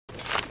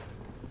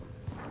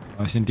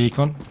Oh, it's in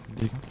decon.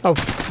 Oh,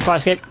 fire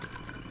escape.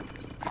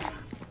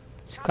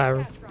 This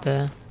guy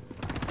there.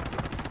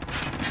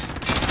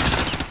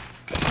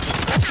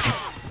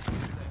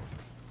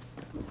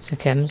 It's a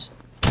chems.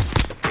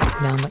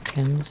 Down that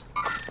chems.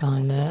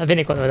 Behind there. I think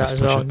they got low that as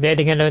well. They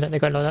can low that, they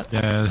got low that.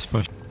 Yeah, let's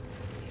push.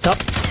 It's up.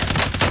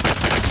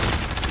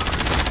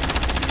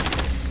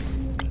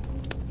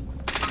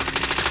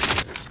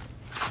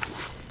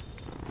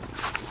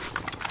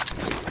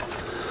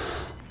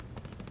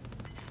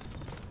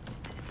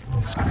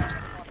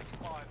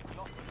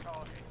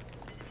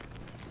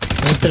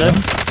 Below.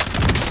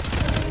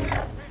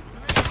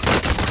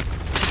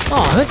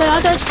 Oh, how did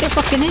I just get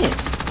fucking hit?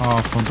 Oh,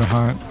 from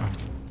behind.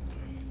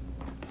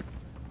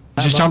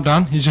 He just jumped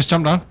down. He's just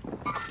jumped down.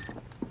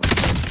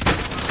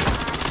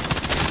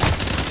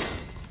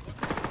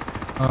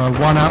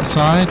 One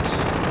outside,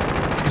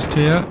 just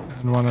here,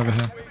 and one over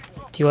here.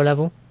 To your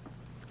level.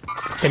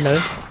 Below.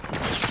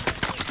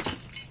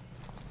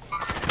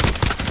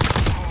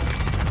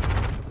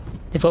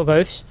 They've got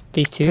ghosts.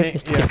 These two. Hey,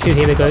 There's two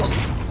here with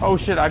ghosts. Oh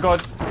shit, I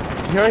got...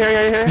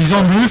 Here. He's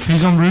on roof,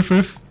 he's on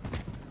roof.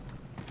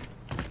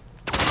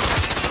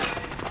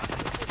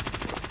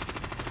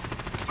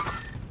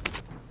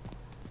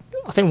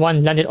 I think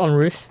one landed on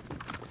roof.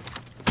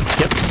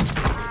 Yep.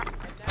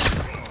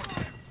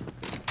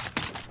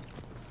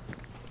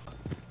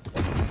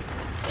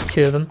 There's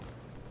two of them.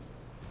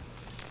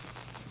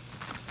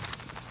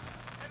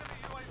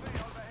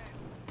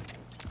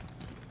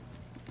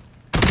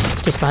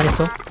 Just behind us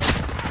though.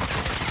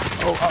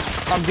 Oh,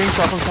 I'm getting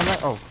shot from somewhere.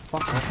 Oh,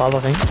 fuck. Above, I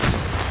think.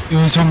 He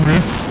was on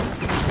roof.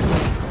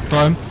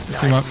 Got him.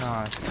 Came up. Nice.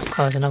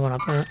 Oh, there's another one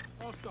up there.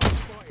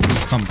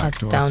 Come I back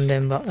to us. downed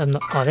him, but I'm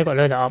not. Oh, they got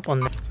loaded up on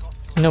there.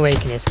 There's no way you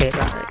can escape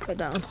that. They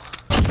got down.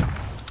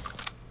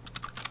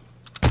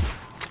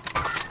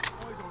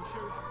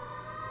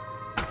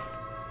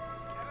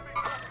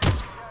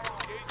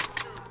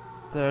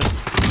 There.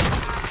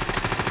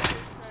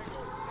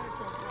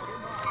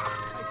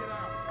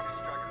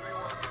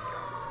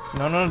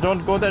 No,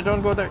 don't go there,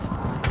 don't go there.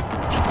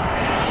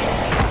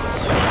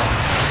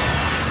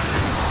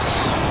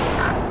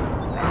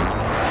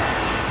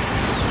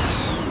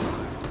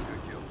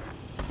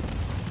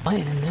 I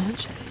am in there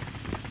actually.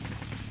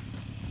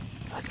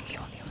 I can get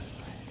on the other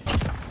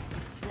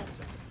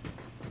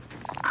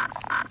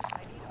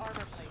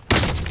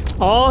side.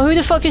 Oh, who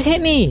the fuck just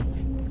hit me?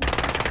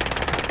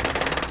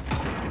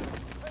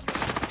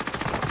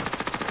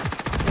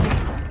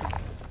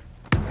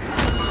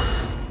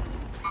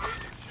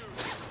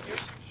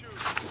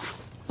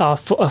 Oh,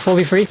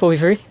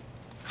 4v3.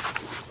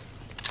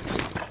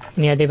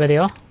 Any idea where they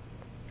are?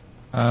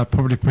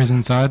 Probably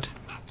prison side.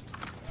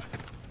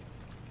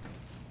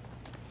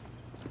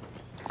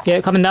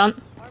 Yeah, coming down.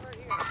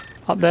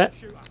 Up there.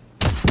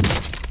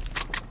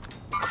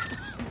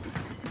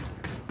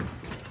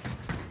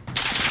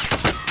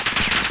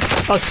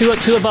 Oh, two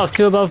above.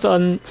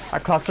 I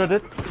clustered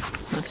it.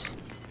 Nice.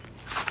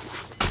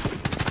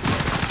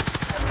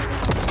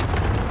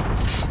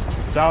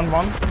 Down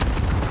one.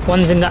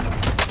 One's in that.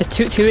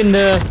 There's two in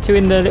the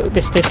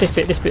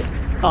this bit.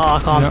 Oh, I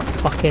can't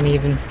fucking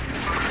even.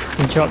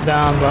 Can drop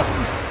down, but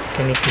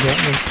can need to get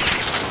me.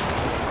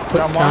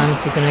 Quick Down time one.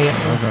 if you're gonna get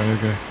me.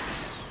 Okay.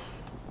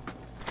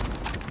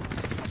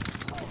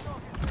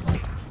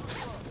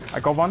 I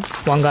got one.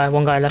 One guy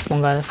left.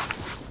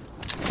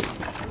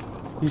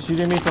 He's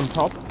shooting me from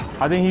top.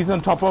 I think he's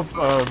on top of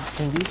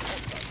thingy.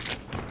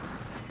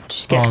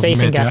 Just get safe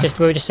in gas.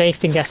 We'll just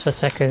safe in gas for a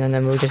second, and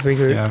then we'll just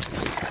regroup. Yeah.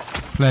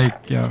 Plague,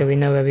 yeah. Till we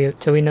know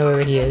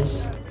where he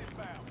is.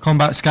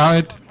 Combat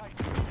scouted.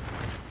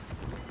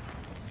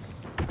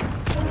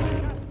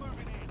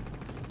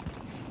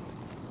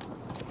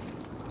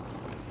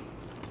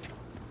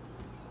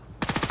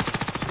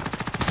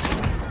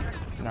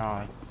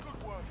 Nice.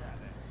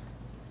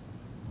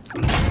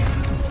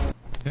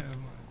 Yeah.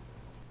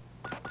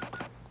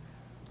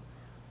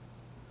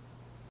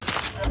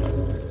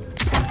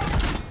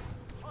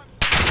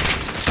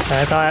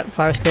 Guy at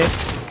fire escape.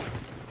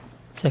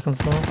 Second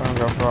floor. I'm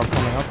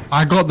coming up.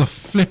 I got the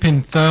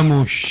flipping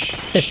thermal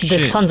shit.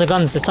 There's tons of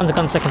guns. Second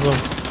floor.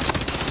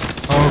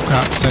 Oh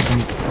crap,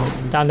 second. Oh,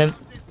 Downed him.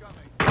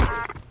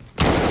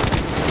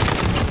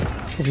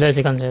 There's loads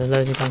of guns here.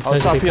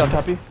 I'll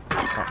tap you.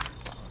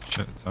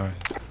 shit, sorry.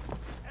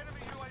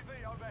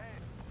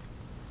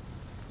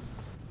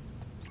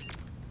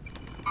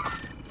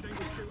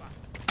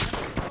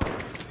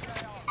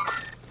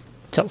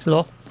 Top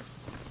floor.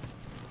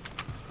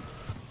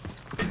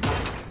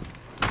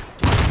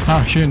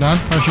 Parachuting down,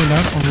 on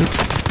roof.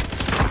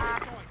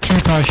 Two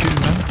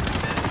parachuting down.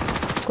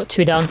 Got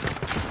two down.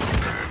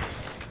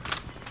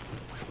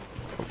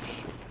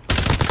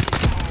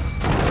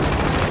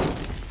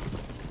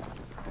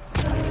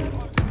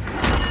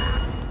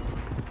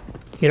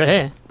 You're right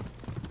here.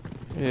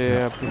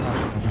 Yeah, pretty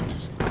much.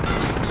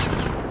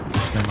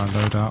 Get my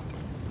load out.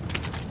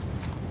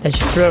 They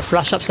just threw a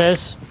flash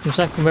upstairs.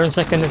 We're in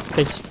second.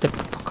 They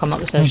come up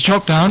the stairs. He's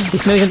chopped down.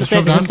 He's on the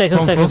stairs.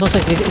 He's on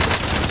stairs.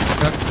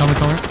 Yeah,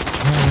 coming.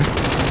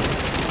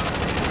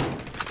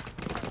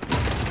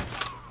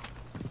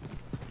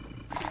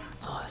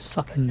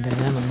 fucking bear,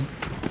 man.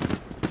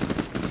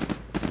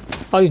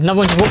 Oh, another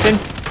one just walked in.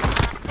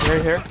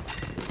 Right here.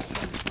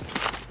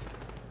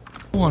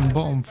 One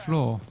bottom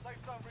floor.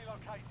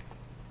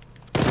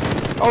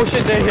 Oh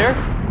shit, they're here.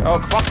 Oh,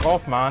 fuck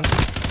off, man.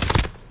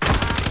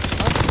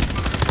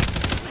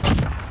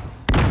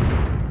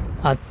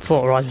 I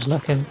thought Raj was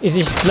looking. Is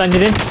he just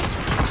blended in?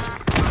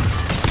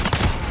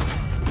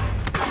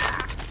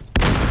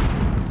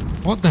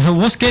 What the hell?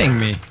 What's getting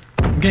me?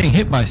 I'm getting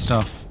hit by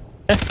stuff.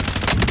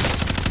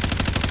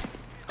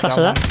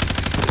 Cluster that.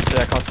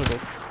 Yeah, cluster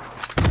it.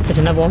 There's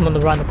another one on the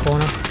right in the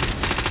corner.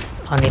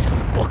 I need some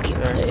fucking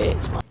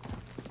plates, man.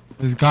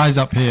 There's guys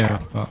up here,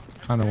 but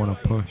kind of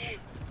want to push.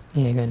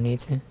 Yeah, you're gonna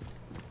need to.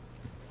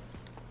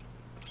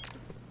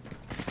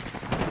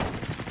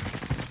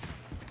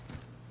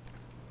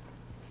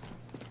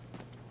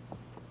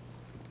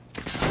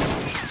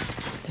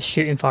 They're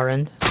shooting far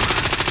end.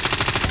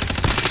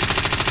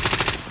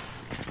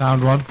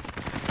 Down one.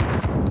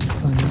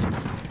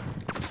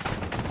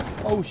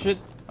 Oh shit,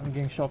 I'm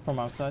getting shot from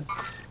outside.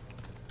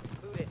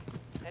 Move in.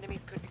 Enemies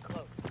could be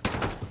close.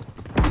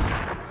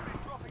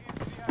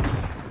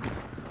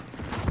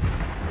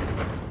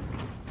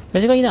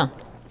 Where's he going down?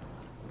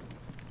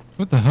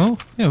 What the hell?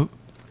 Yo,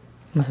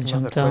 Must have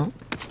jumped that out.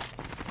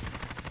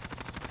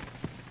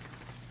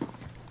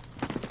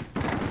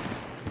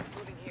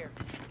 Moving here.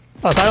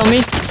 Oh, guy on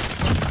me?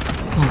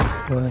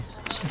 Oh my word.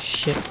 Some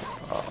shit.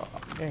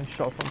 I'm getting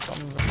shot from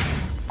some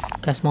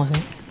Gas mask.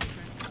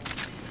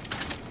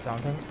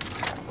 downtown.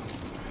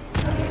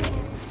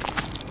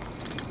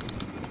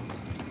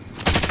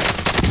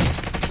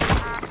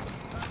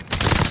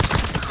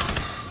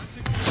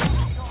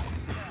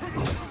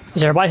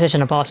 Is there a buy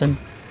station I'm passing?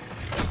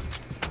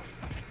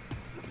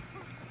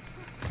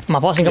 Am I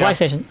passing a Yeah. buy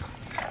station?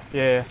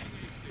 Yeah.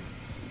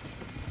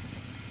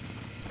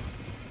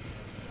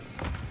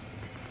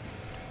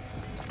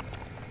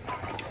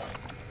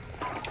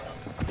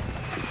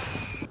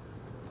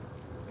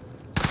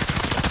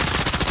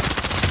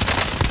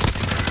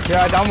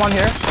 Yeah, down one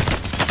here.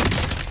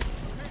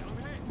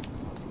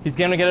 He's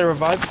gonna get a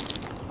revive.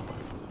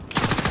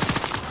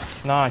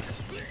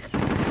 Nice.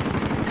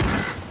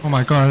 oh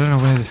my god, I don't know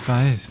where this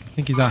guy is. I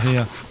think he's out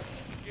here.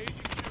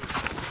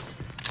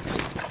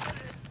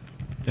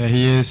 Yeah,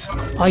 he is.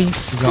 Are you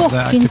up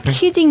there, fucking active.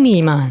 kidding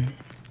me, man?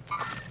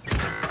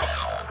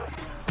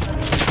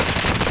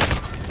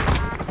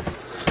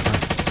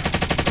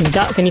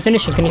 Can you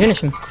finish him? Can you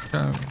finish him?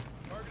 No,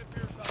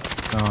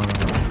 no.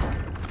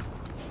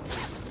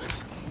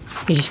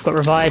 He just got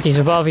revived. He's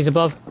above. He's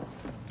above.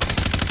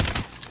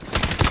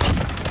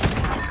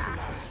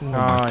 Oh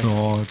my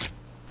god.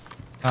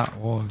 That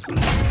was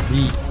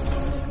deep.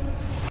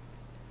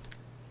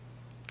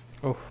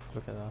 Oh,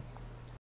 look at that.